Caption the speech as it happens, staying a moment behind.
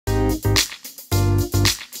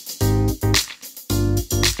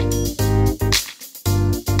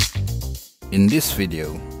In this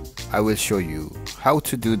video, I will show you how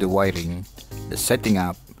to do the wiring, the setting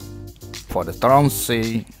up for the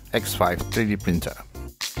Tronxy X5 3D printer.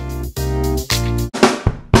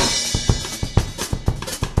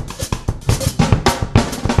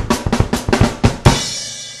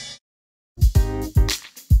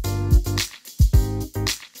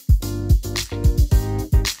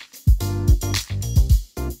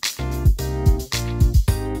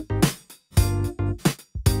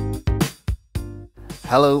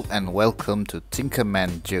 Hello and welcome to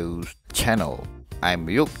Tinkerman Joe's channel. I'm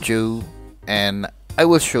Joe and I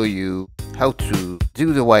will show you how to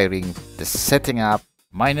do the wiring, the setting up,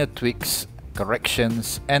 minor tweaks,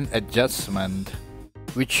 corrections and adjustment,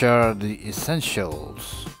 which are the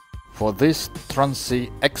essentials for this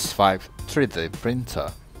Tronxy X5 3D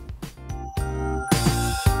printer.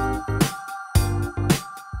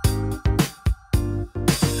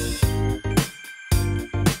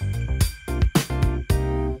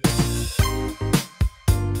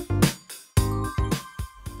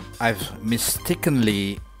 I've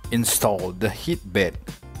mistakenly installed the heat bed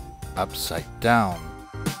upside down.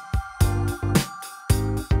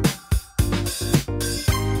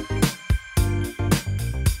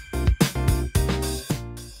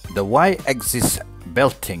 The Y-axis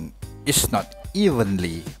belting is not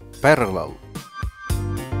evenly parallel.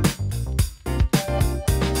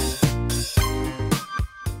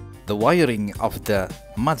 The wiring of the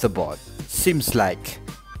motherboard seems like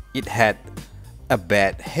it had a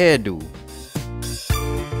bad hairdo.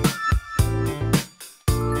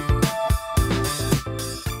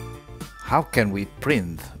 How can we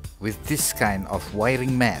print with this kind of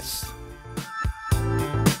wiring mess?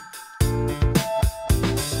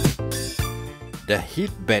 The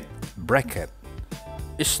heat bed bracket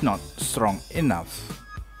is not strong enough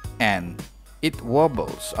and it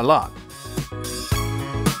wobbles a lot.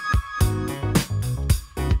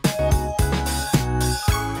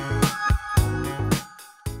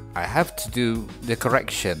 I have to do the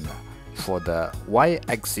correction for the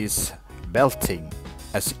Y-axis belting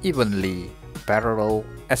as evenly parallel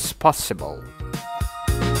as possible.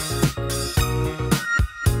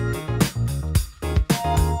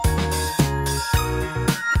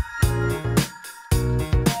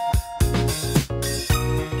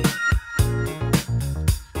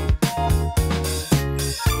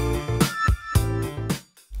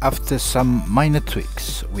 After some minor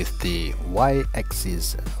tweaks with the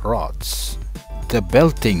Y-axis rods, the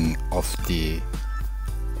belting of the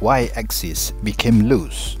Y-axis became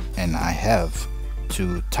loose and I have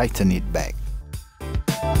to tighten it back.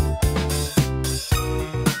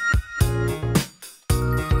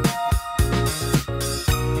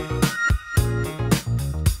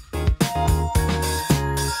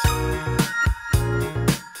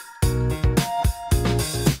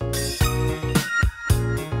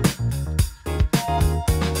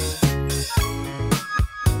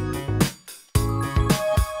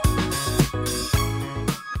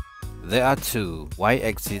 There are two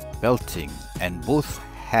Y-axis belting and both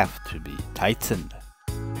have to be tightened.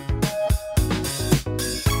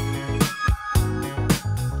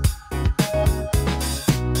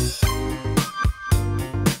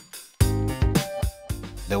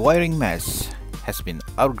 The wiring mesh has been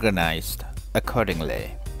organized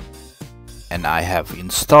accordingly, and I have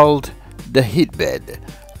installed the heat bed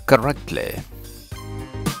correctly.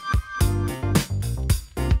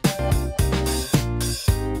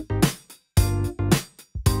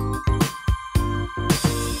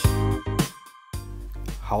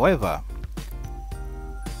 However,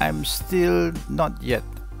 I'm still not yet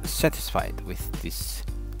satisfied with this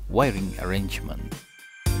wiring arrangement.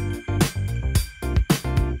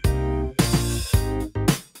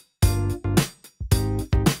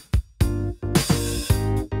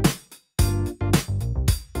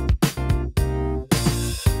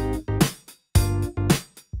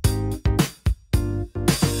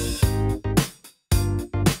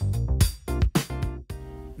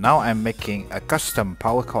 Now I'm making a custom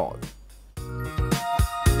power cord.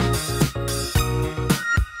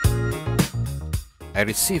 I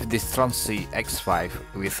received this Tronxy X5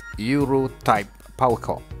 with Euro type power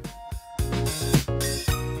cord.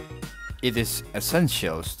 It is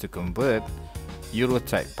essential to convert Euro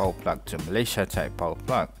type power plug to Malaysia type power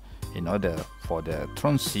plug in order for the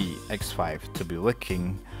Tronxy X5 to be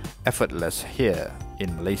working effortless here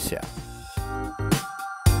in Malaysia.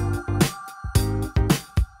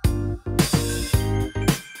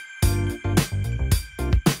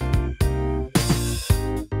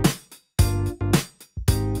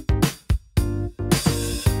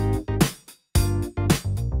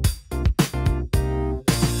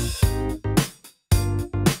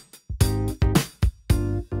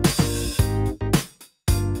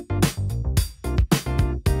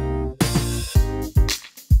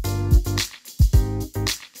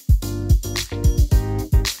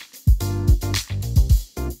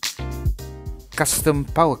 custom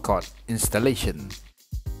power cord installation.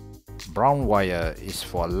 Brown wire is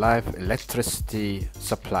for live electricity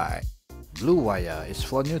supply. Blue wire is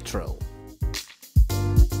for neutral.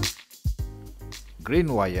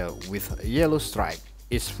 Green wire with yellow stripe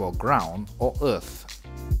is for ground or earth.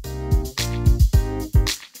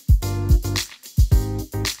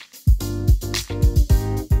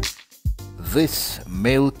 This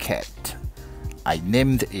male cat, I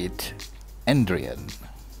named it Adrian.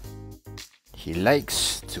 He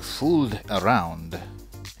likes to fool around.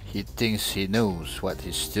 He thinks he knows what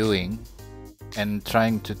he's doing and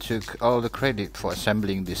trying to take all the credit for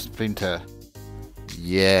assembling this printer.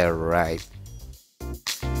 Yeah, right.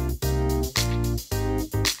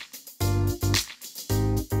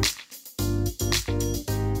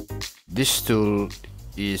 This tool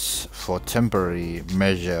is for temporary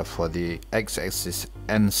measure for the x-axis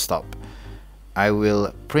end stop. I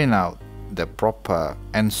will print out the proper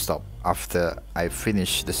end stop after I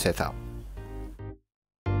finish the setup.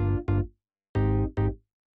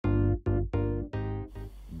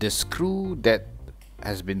 The screw that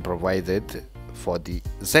has been provided for the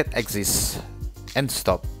z-axis end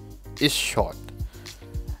stop is short,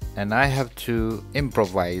 and I have to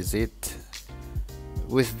improvise it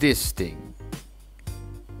with this thing.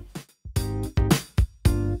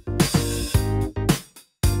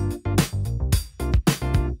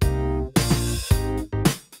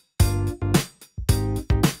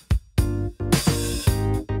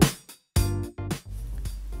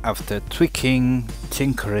 After tweaking,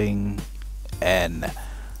 tinkering, and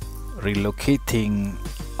relocating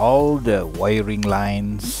all the wiring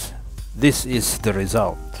lines, this is the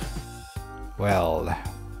result. Well,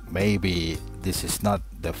 maybe this is not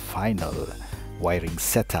the final wiring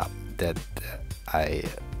setup that I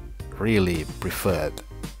really preferred,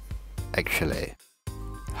 actually.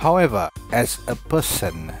 However, as a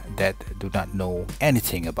person that do not know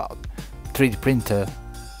anything about 3D printer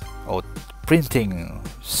or printing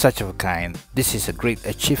such of a kind, this is a great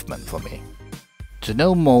achievement for me. To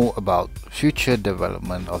know more about future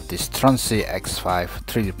development of this Tronxy X5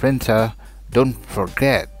 3D printer, don't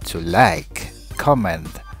forget to like, comment,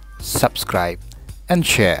 subscribe, and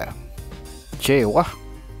share. Jewa.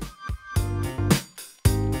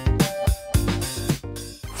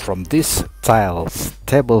 From this tiles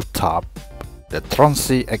tabletop, the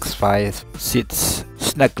Tronxy X5 sits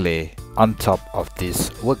snugly on top of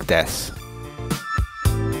this work desk.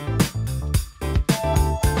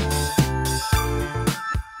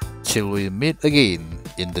 Till we meet again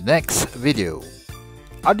in the next video.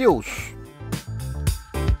 Adios!